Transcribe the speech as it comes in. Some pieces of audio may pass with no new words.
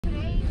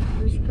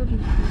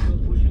pretty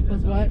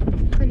Was what?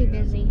 pretty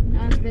busy.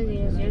 Not as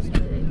busy as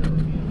yesterday.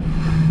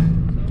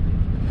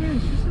 Yeah,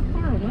 it's just so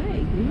far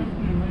away, dude.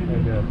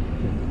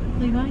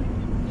 Levi,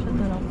 shut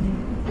that off,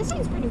 dude. This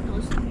thing's pretty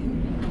close to me.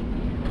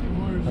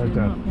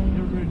 Okay.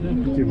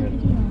 2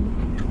 minutes.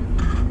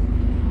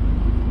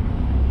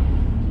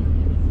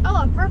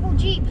 Oh, a purple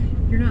Jeep.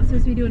 You're not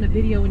supposed to be doing a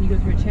video when you go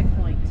through a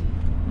checkpoint.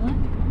 What?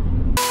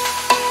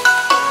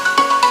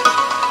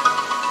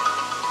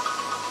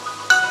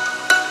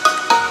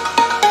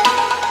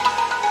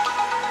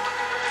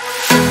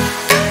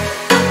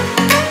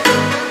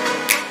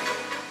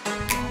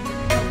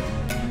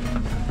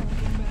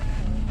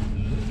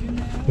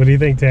 What do you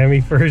think,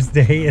 Tammy? First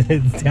day and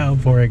it's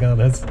downpouring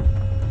on us.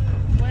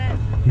 Wet.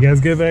 You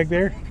guys good back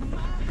there?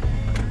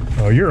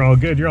 Oh, you're all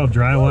good. You're all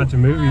dry watching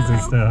movies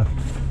and stuff.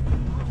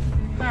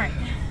 Alright.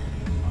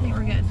 I think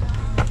we're good.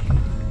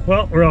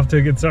 Well, we're off to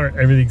a good start.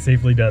 Everything's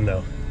safely done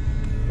though.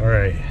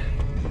 Alright.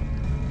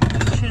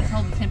 Should have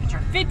told the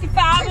temperature.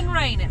 55 and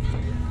raining.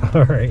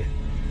 Alright.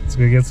 Let's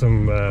go get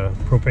some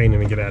propane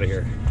and get out of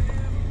here.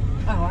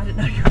 Oh, I didn't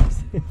know you were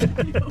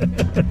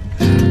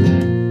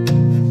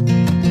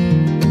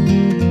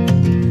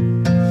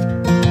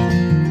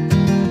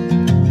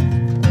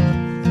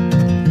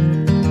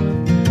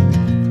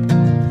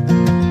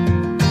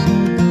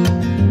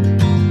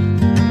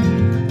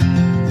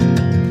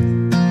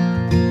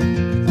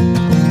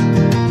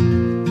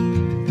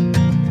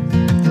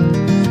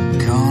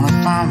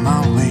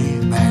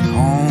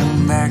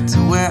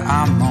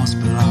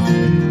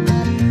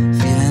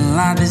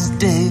this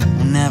day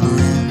will never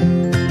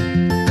end.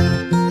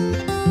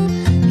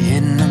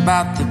 Heading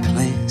about the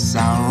place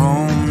I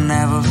roam,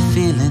 never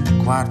feeling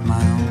quite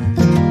my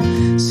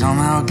own.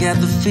 Somehow I get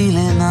the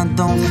feeling I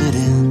don't fit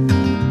in,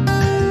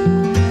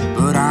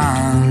 but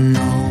I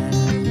know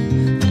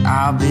that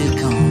I'll be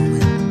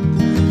coming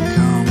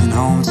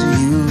home to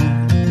you.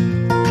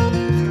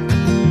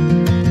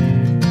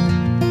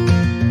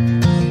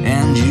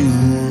 And you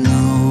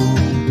know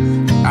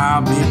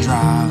I'll be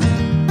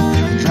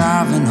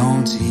driving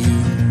home to you.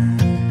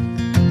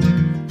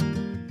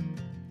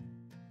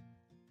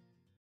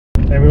 I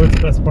mean, what's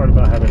the best part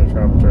about having a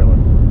travel trailer?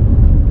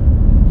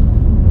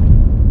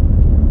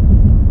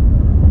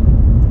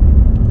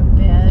 the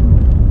bed.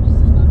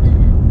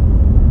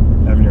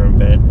 Having your own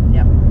bed?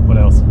 Yep. What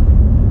else?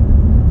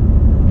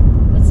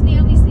 What's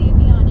Naomi's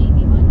CB on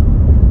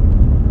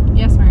AV1?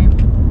 Yes, ma'am.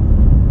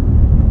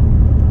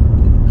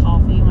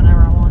 Coffee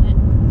whenever I want it.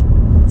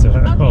 So,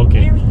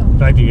 okay. There we go. The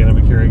fact that you got a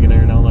Keurig in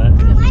there and all that.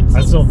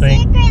 I still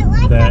think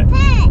that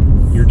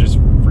you're just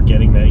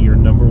forgetting that your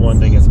number one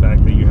thing is the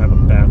fact that you have a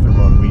bathroom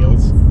on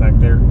wheels back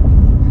there.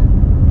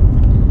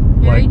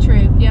 Very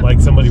true. Yep. Like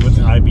somebody with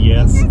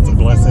IBS, it's a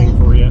blessing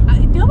for you.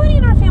 Nobody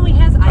in our family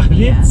has IBS. I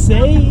didn't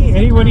say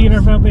anybody in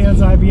our family has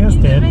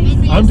IBS, Ted.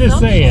 I'm just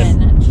saying.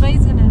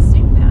 Everybody's going to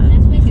assume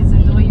that because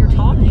of the way you're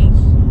talking.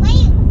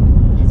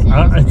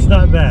 It's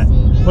not that.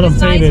 What I'm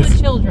saying is, with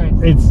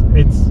children. it's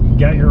you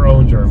got your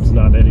own germs,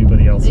 not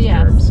anybody else's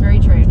germs. Yes, very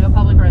true. No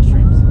public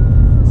restrooms.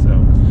 So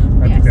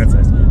I think that's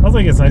nice. I also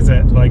think it's nice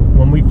that, like,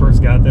 when we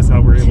first got this,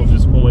 how we're able to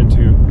just pull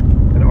into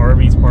an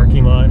RV's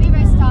parking lot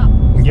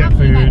and get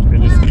food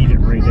and just eat it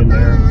right in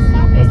there,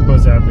 as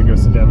opposed to having to go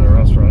sit down in a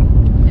restaurant.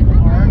 In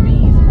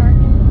RV's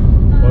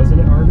parking? Wasn't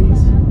it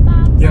Arby's?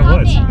 Yeah, it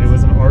was. It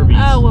was an Arby's.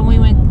 Oh, when we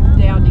went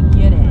down to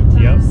get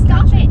it. Yep.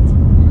 Stop it.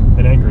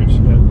 In Anchorage.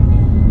 Yeah.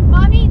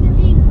 Mommy, they're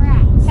being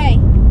rats. Hey.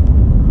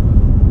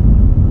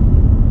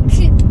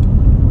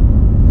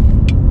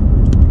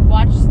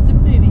 Watch the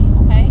movie,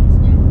 okay?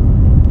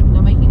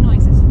 No making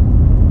noises.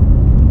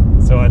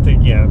 So I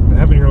think, yeah,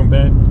 having your own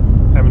bed,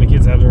 having the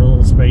kids have their own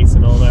little space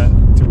and all that,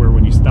 to where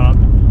when you stop,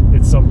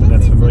 it's something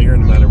that's familiar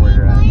no matter where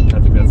you're at. I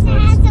think that's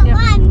nice. Yep.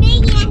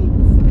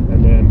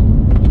 And then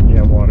you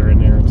have water in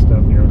there and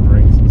stuff, your own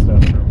drinks and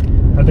stuff.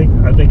 So I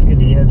think in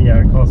the end, yeah,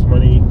 it costs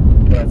money,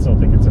 but I still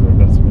think it's an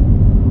investment,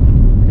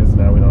 because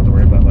now we don't have to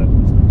worry about like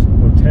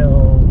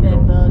hotel,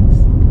 Bed bugs.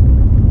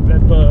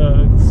 bed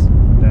bugs.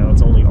 Now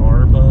it's only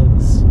our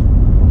bugs,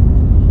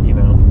 you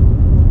know.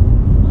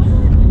 What?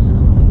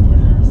 Oh my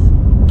goodness.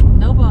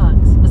 No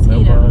bugs.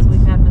 Mosquitoes. No bugs.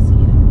 We've had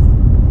mosquitoes. Oh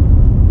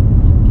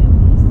my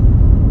goodness.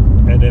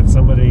 And if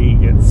somebody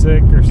gets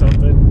sick or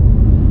something,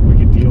 we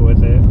could deal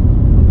with it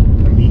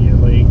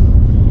immediately.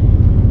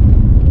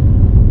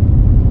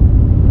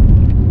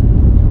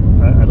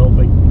 I don't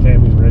think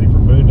Tammy's ready for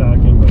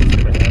boondocking, but it's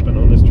going to happen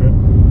on this trip.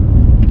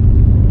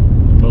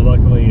 But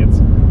luckily, it's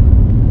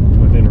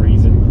within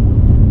reason.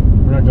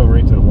 We're not going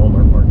right to the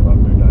Walmart parking lot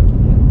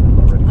boondocking yet. I'm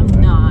not ready for that.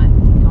 I'm not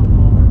going to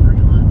Walmart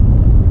parking lot.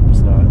 I'm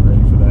just not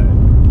ready for that.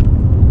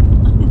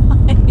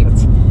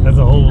 That's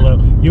a whole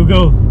you'll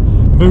go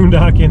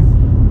boondocking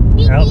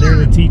out there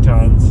to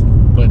Tetons,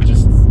 but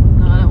just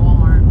Not at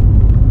Walmart.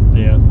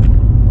 yeah.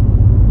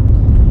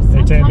 Hey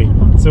Stop Tammy,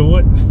 talking about so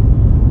what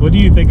do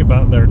you think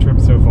about our trip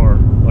so far?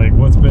 Like,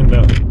 what's been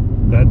that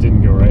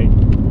didn't go right?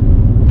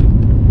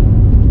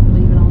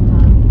 Leave it on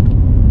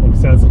time. Well,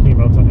 besides leave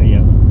on time,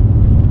 yeah.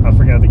 I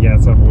forgot the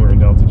gas up when we were in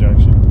Delta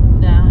Junction.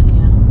 That,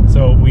 yeah.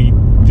 So we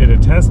did a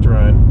test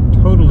run,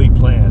 totally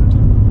planned,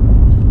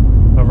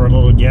 of our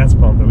little gas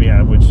pump that we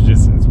have, which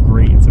just is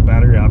great. It's a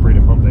battery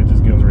operated pump that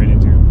just goes right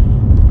into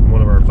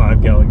one of our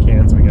 5-gallon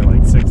cans. We got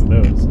like 6 of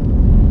those.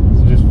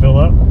 So just fill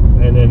up,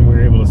 and then we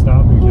were able to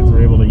stop, and kids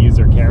were able to use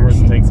their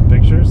cameras to take some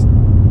pictures,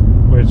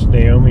 which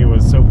Naomi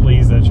was so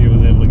pleased that she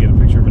was able to get a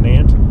picture of an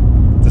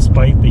ant,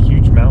 despite the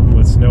huge mountain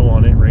with snow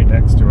on it right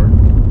next to her.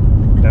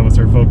 That was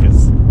her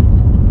focus.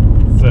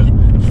 So,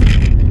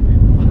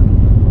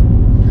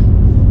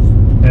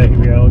 hey,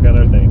 we all got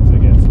our things, I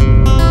guess.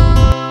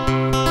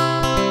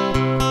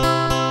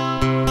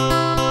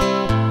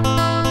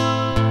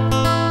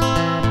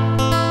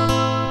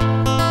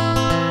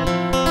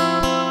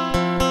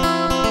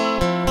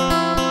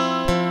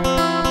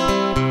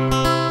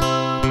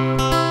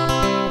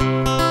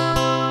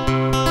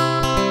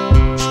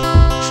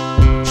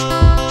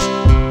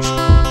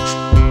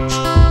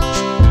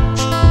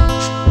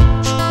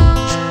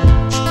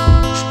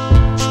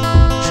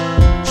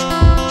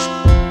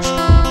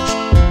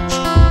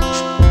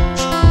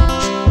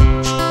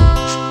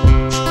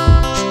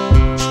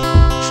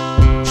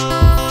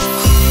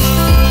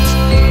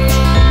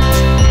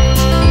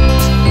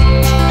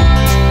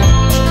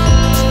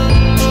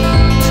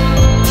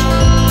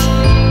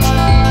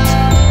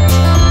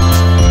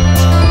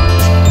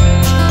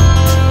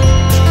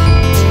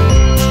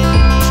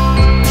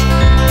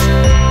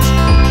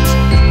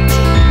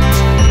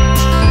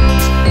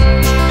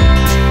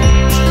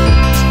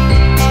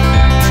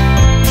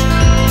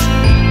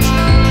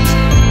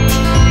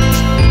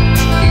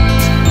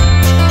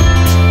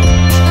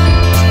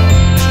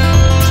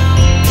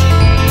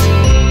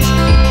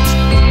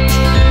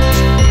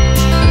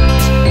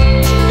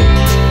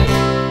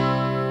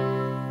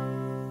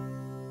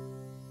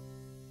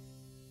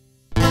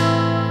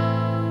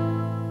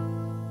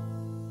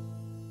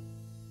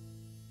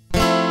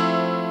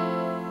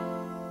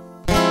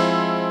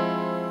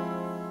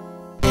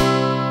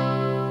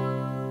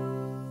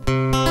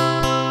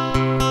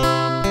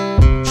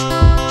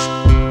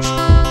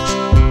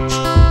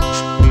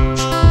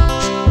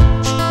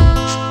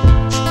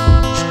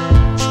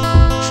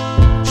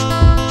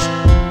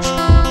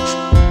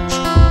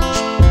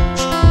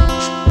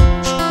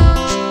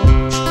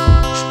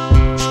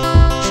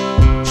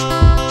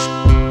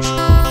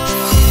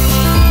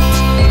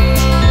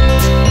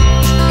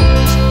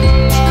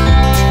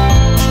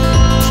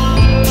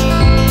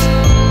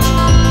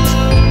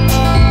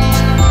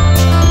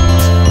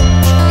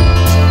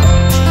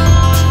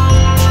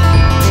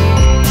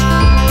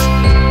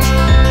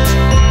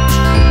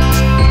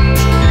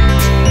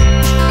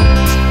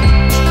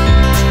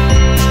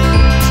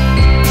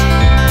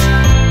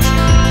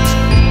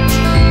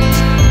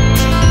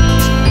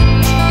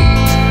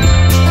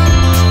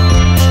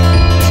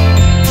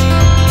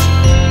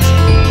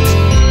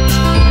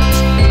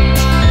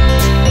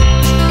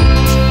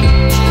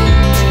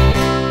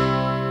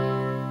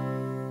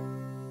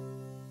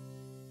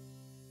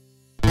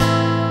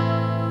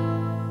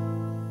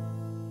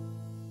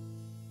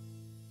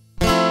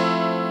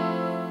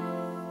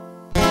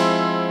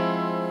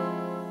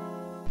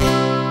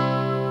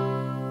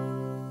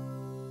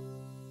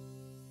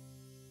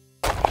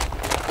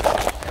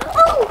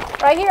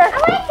 Right here. I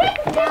want to take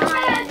a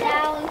picture.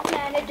 Now in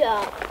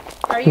Canada.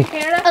 Are you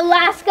Canada?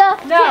 Alaska,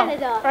 No.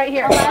 Canada. Right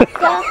here.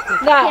 Alaska,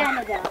 No.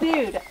 Canada.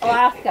 Dude,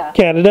 Alaska.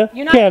 Canada,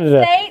 United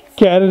Canada, States?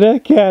 Canada,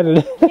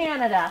 Canada.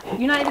 Canada.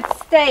 United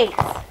States.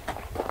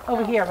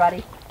 Over here,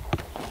 buddy.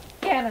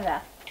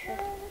 Canada.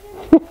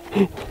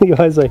 You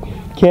guys like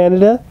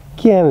Canada,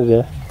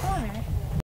 Canada.